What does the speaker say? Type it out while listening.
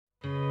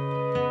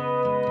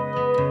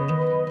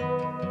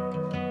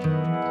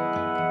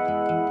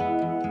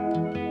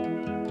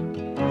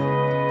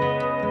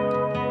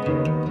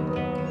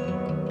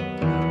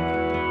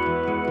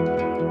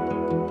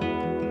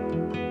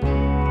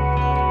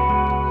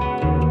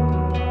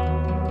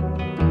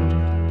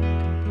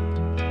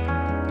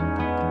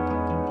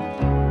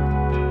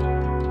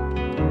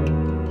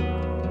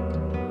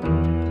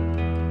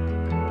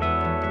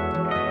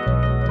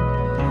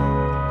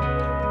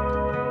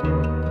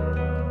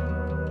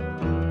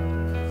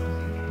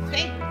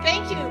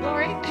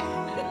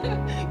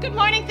Good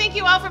morning. Thank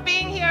you all for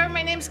being here.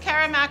 My name is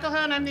Kara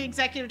McElhone. I'm the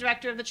Executive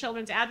Director of the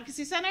Children's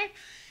Advocacy Center.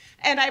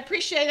 And I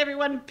appreciate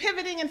everyone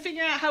pivoting and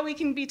figuring out how we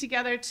can be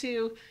together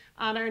to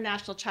honor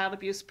National Child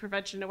Abuse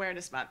Prevention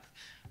Awareness Month.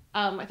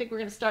 I think we're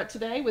going to start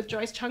today with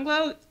Joyce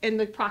Chunglo in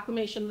the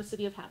Proclamation of the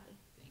City of Hadley.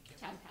 Thank you.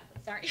 Town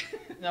of Hadley,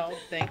 sorry. No,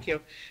 thank you.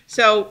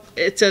 So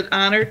it's an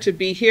honor to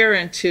be here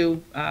and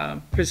to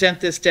present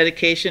this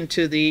dedication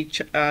to the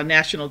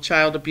National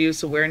Child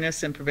Abuse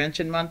Awareness and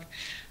Prevention Month.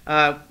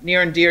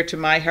 Near and dear to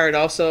my heart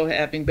also,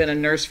 having been a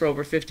nurse for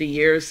over 50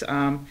 years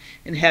and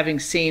having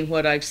seen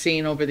what I've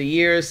seen over the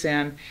years,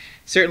 and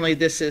certainly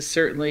this is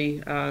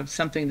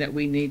something that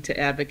we need to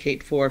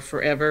advocate for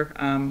forever.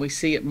 We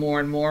see it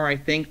more and more, I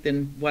think,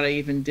 than what I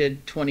even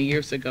did 20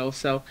 years ago.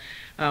 So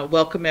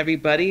welcome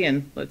everybody,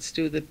 and let's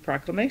do the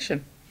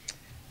proclamation.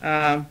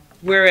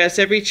 Whereas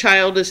every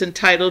child is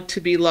entitled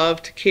to be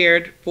loved,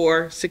 cared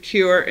for,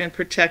 secure, and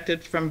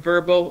protected from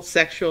verbal,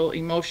 sexual,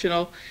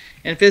 emotional,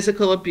 and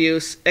physical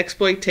abuse,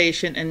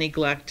 exploitation, and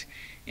neglect.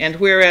 And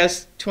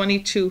whereas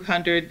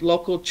 2,200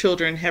 local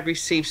children have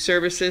received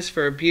services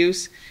for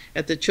abuse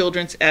at the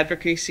Children's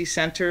Advocacy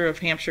Center of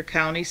Hampshire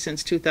County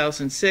since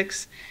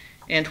 2006,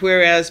 and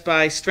whereas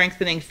by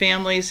strengthening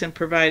families and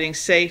providing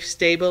safe,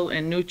 stable,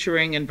 and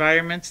nurturing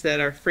environments that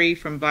are free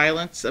from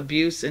violence,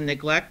 abuse, and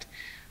neglect,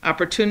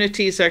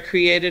 opportunities are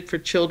created for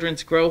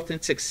children's growth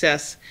and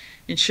success,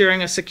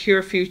 ensuring a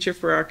secure future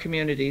for our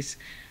communities,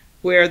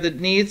 where the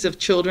needs of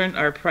children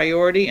are a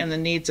priority and the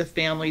needs of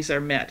families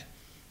are met.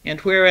 And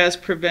whereas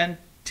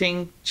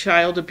preventing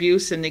child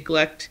abuse and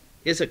neglect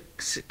is a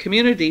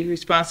community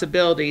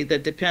responsibility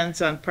that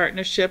depends on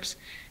partnerships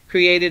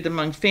created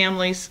among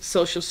families,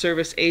 social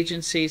service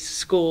agencies,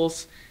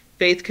 schools,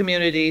 faith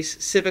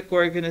communities, civic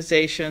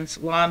organizations,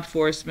 law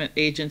enforcement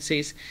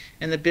agencies,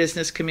 and the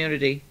business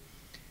community.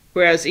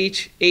 Whereas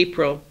each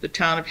April, the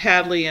town of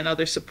Hadley and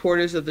other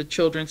supporters of the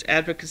Children's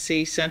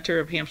Advocacy Center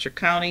of Hampshire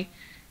County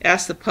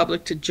ask the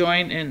public to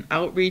join in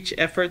outreach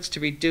efforts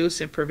to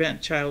reduce and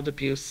prevent child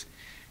abuse.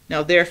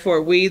 Now,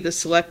 therefore, we, the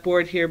Select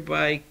Board,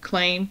 hereby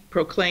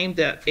proclaim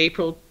that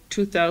April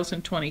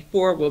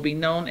 2024 will be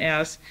known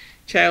as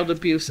Child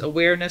Abuse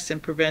Awareness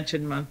and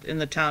Prevention Month in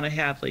the town of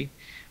Hadley.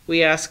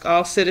 We ask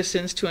all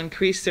citizens to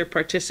increase their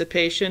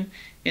participation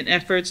in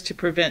efforts to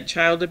prevent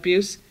child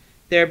abuse,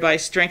 thereby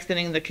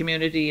strengthening the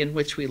community in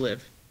which we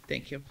live.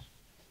 Thank you.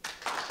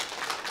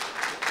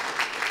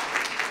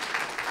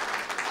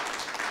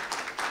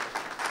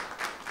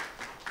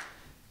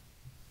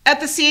 At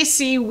the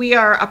CAC, we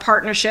are a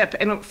partnership,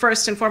 and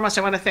first and foremost,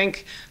 I want to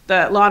thank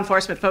the law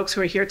enforcement folks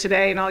who are here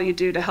today and all you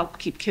do to help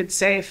keep kids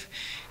safe.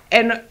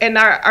 And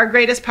our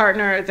greatest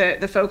partner,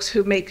 the folks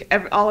who make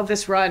all of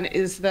this run,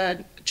 is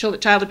the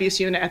Child Abuse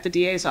Unit at the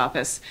DA's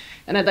office.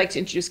 And I'd like to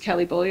introduce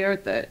Kelly Bollier,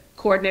 the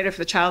coordinator for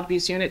the Child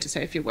Abuse Unit, to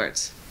say a few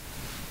words.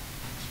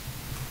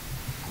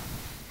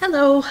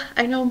 Hello,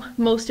 I know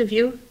most of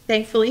you,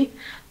 thankfully,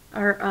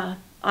 are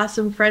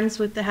awesome friends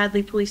with the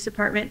Hadley Police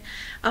Department.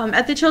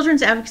 At the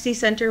Children's Advocacy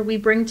Center, we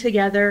bring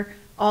together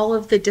all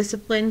of the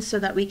disciplines so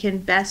that we can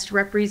best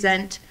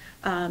represent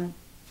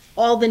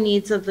all the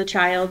needs of the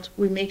child.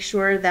 We make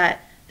sure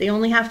that they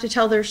only have to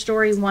tell their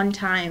story one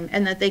time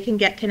and that they can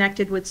get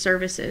connected with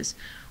services.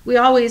 We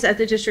always, at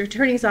the District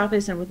Attorney's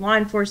Office and with law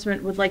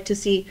enforcement, would like to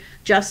see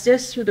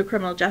justice through the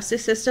criminal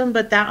justice system,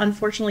 but that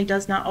unfortunately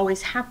does not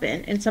always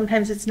happen, and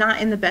sometimes it's not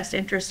in the best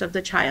interest of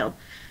the child.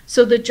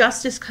 So the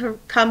justice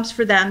comes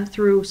for them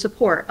through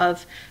support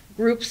of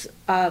groups,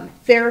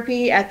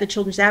 therapy at the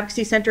Children's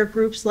Advocacy Center,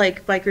 groups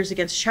like Bikers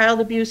Against Child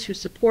Abuse who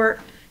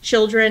support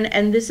children,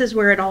 and this is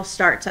where it all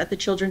starts, at the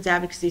Children's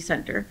Advocacy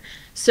Center.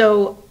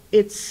 So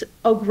it's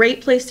a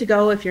great place to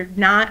go. If you're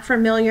not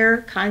familiar,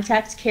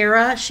 contact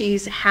Kara.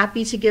 She's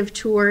happy to give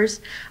tours.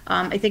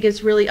 I think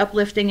it's really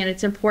uplifting, and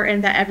it's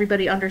important that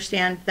everybody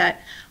understand that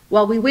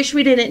while we wish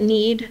we didn't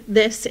need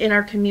this in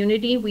our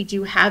community, we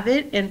do have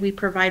it, and we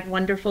provide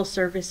wonderful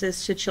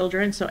services to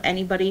children. So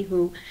anybody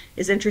who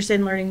is interested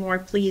in learning more,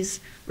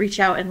 please reach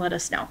out and let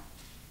us know.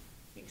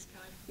 Thanks,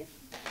 Kelly. Yeah.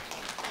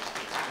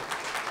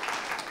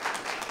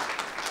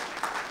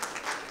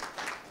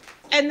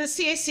 And the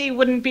CAC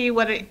wouldn't be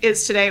what it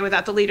is today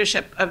without the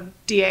leadership of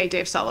DA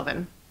Dave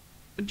Sullivan.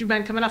 Would you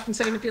mind coming up and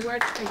saying a few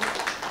words? Thank you.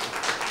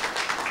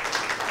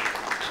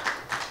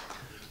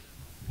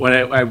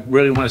 Well, I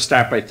really want to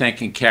start by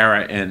thanking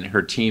Kara and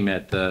her team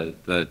at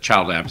the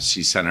Child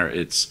Advocacy Center.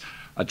 It's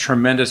a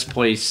tremendous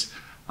place.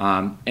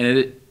 And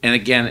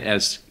again,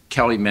 as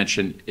Kelly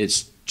mentioned,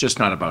 it's just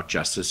not about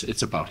justice,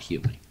 it's about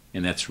healing.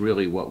 And that's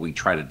really what we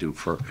try to do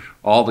for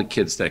all the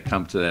kids that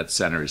come to that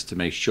center, is to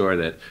make sure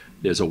that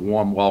there's a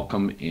warm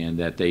welcome and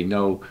that they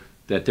know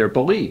that they're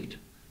believed.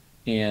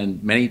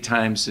 And many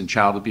times in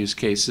child abuse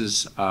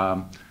cases,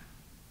 doubt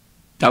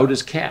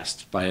is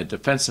cast by a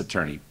defense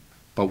attorney.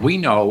 But we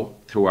know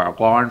through our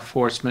law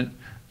enforcement,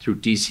 through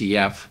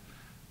DCF,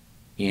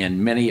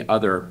 and many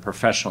other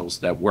professionals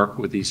that work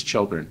with these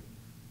children,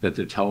 that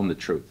they're telling the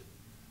truth.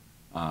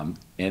 And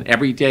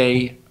every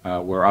day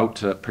we're out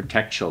to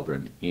protect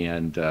children.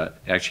 And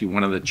actually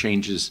one of the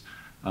changes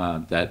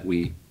that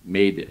we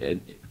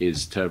made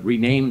is to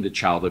rename the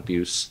Child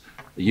Abuse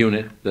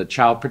Unit the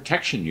Child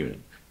Protection Unit.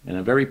 And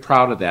I'm very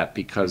proud of that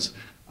because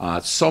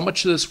so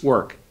much of this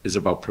work is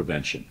about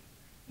prevention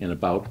and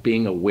about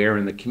being aware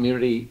in the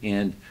community.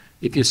 And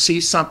if you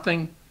see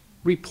something,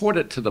 report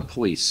it to the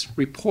police,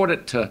 report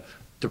it to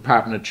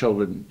Department of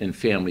Children and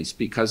Families,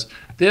 because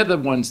they're the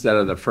ones that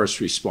are the first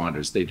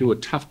responders. They do a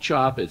tough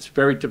job. It's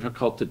very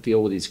difficult to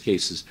deal with these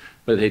cases,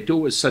 but they do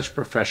it with such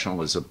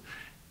professionalism.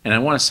 And I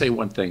want to say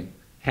one thing,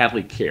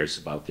 Hadley cares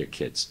about their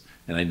kids.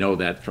 And I know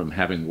that from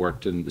having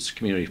worked in this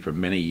community for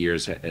many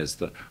years as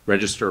the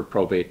Register of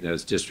Probate and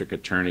as District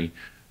Attorney.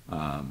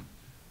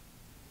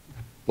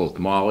 Both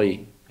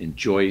Molly and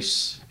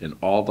Joyce and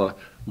all the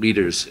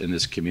leaders in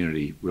this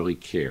community really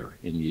care.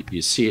 And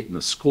you see it in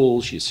the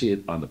schools, you see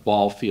it on the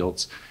ball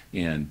fields.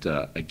 And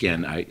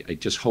again, I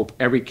just hope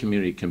every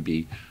community can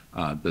be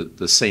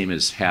the same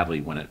as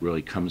Hadley when it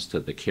really comes to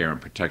the care and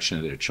protection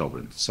of their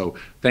children. So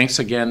thanks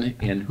again.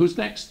 And who's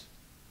next?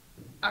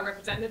 Our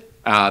representative.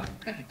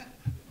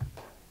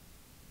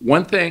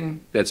 One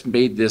thing that's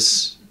made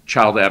this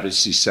Child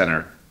Advocacy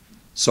Center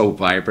so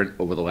vibrant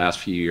over the last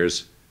few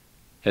years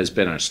has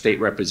been our state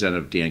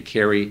representative, Dan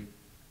Carey,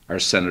 our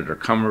Senator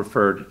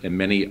Comerford, and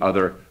many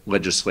other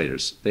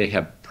legislators. They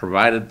have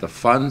provided the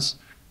funds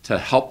to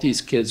help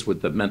these kids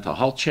with the mental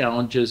health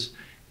challenges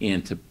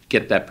and to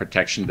get that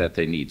protection that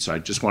they need. So I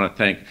just want to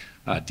thank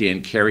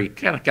Dan Carey.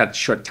 Kind of got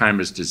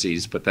short-timer's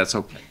disease, but that's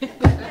okay.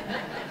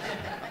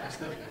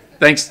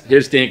 Thanks.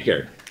 Here's Dan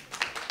Carey.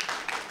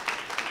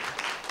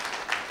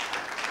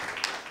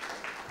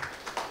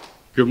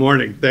 Good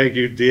morning. Thank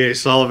you, DA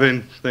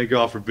Sullivan. Thank you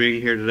all for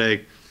being here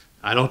today.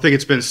 I don't think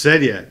it's been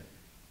said yet.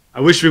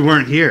 I wish we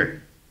weren't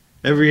here.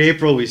 Every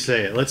April we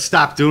say it. Let's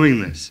stop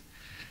doing this.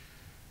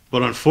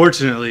 But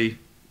unfortunately,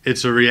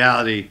 it's a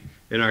reality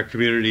in our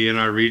community, in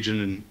our region,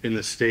 and in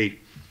the state.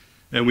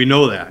 And we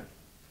know that.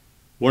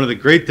 One of the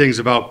great things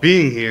about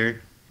being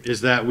here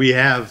is that we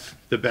have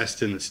the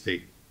best in the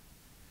state.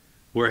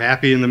 We're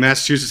happy in the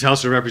Massachusetts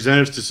House of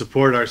Representatives to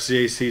support our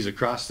CACs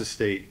across the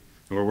state.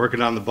 And we're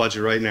working on the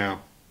budget right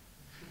now.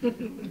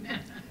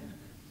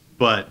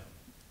 But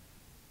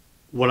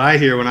what I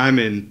hear when I'm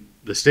in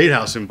the State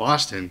House in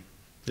Boston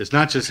is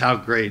not just how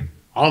great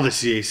all the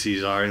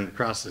CACs are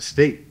across the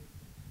state.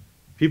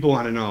 People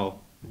want to know,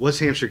 what's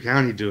Hampshire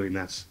County doing?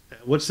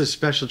 What's the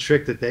special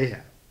trick that they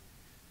have?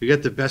 We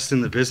got the best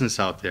in the business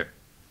out there.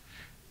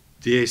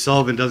 DA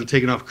Sullivan doesn't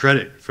take enough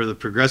credit for the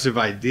progressive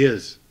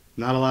ideas.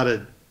 Not a lot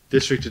of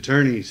district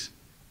attorneys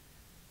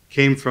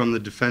came from the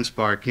defense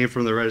bar, came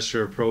from the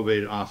Register of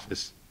Probate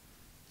office,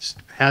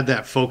 had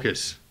that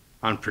focus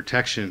on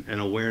protection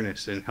and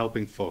awareness and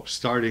helping folks,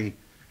 starting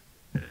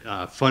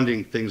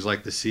funding things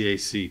like the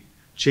CAC,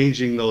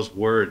 changing those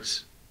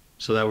words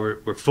so that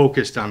we're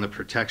focused on the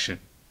protection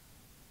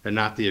and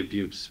not the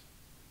abuse.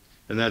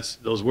 And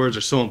those words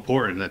are so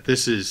important, that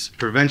this is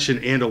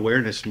Prevention and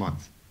Awareness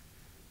Month.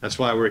 That's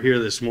why we're here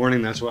this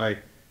morning. That's why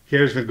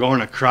CARE's been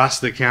going across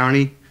the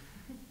county.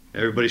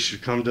 Everybody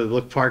should come to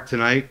Look Park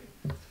tonight.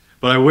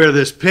 But I wear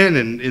this pin,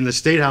 and in the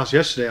State House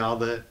yesterday, all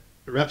the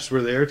reps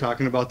were there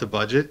talking about the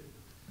budget,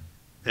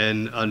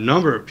 and a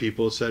number of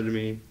people said to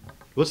me,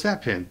 what's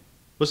that pin?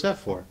 What's that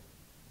for?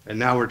 And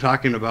now we're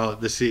talking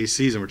about the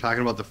CACs, and we're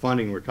talking about the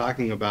funding, we're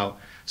talking about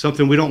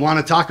something we don't want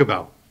to talk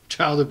about,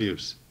 child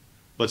abuse,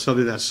 but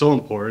something that's so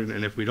important,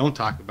 and if we don't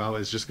talk about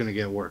it, it's just going to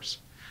get worse.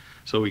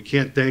 So we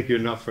can't thank you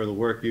enough for the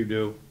work you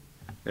do,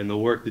 and the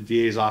work the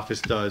DA's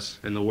office does,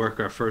 and the work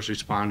our first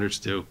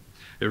responders do.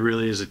 It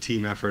really is a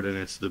team effort, and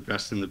it's the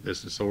best in the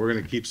business. So we're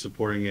going to keep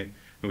supporting it,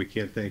 and we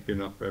can't thank you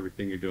enough for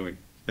everything you're doing.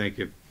 Thank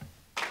you.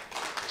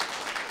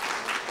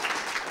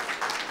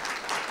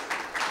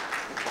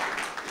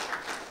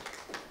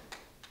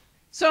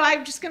 So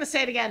I'm just going to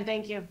say it again,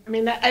 thank you. I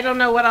mean, I don't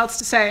know what else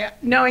to say,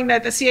 knowing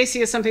that the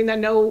CAC is something that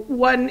no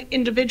one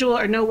individual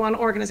or no one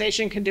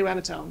organization can do on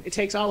its own. It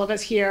takes all of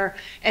us here,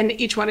 and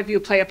each one of you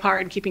play a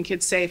part in keeping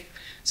kids safe.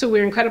 So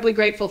we're incredibly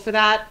grateful for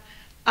that.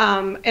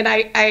 And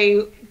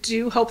I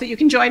do hope that you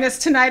can join us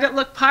tonight at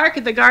Look Park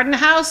at the Garden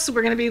House.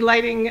 We're going to be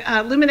lighting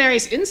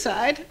luminaries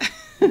inside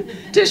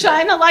to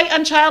shine a light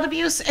on child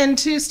abuse and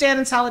to stand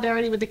in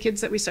solidarity with the kids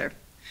that we serve.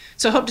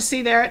 So hope to see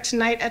you there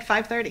tonight at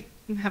 5:30.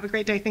 And have a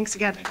great day. Thanks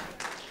again.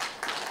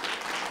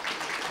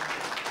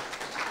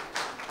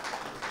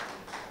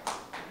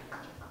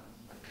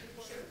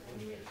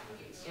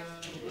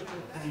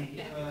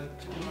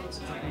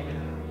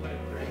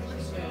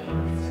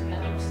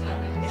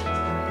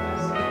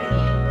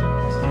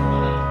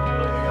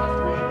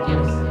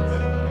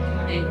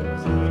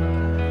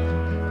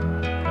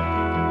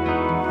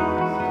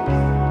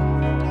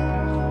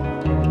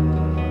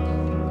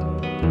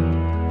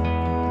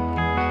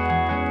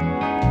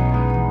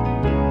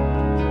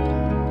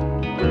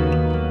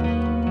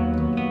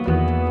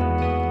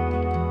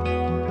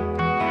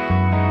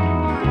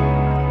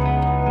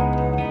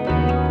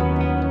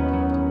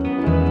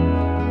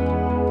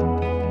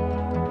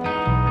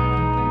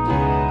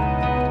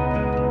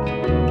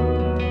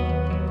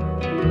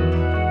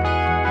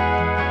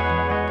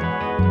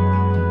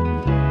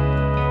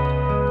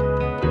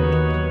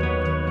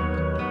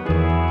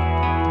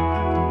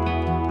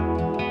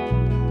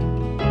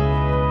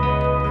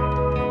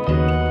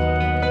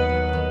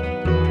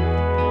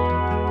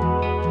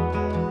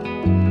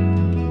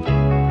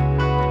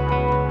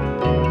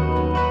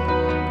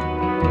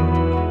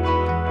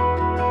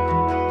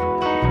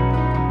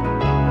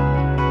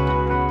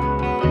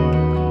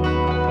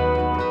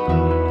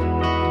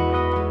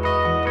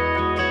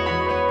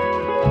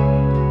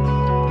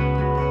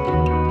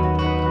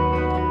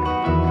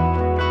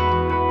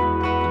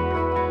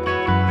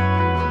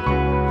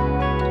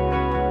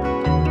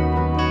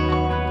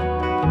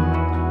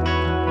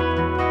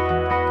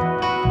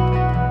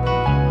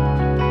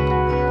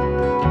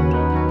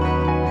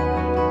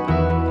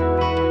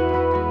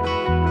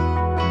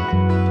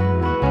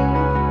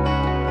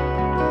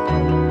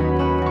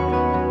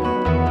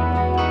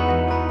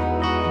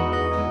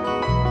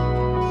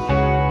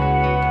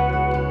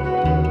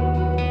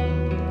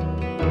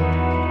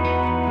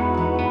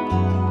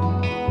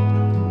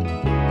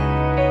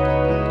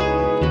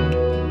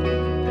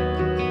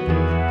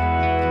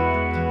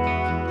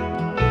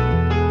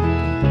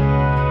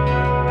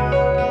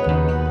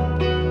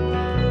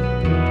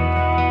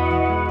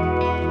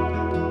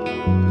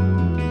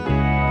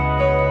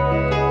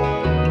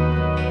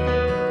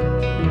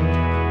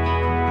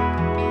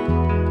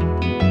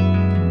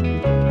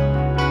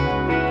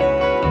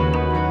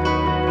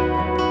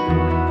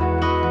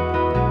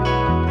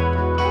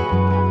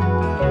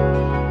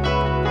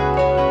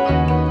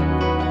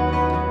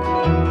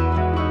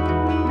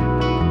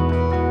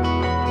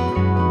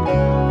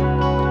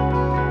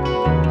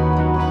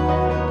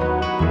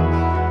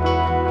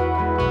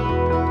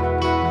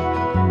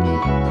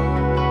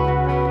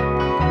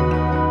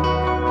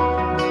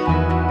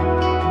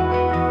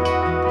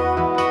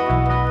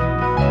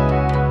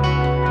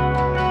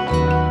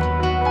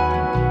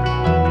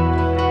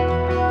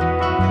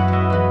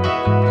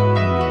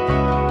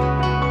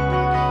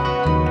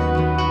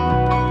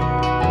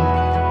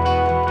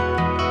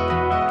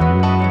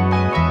 you.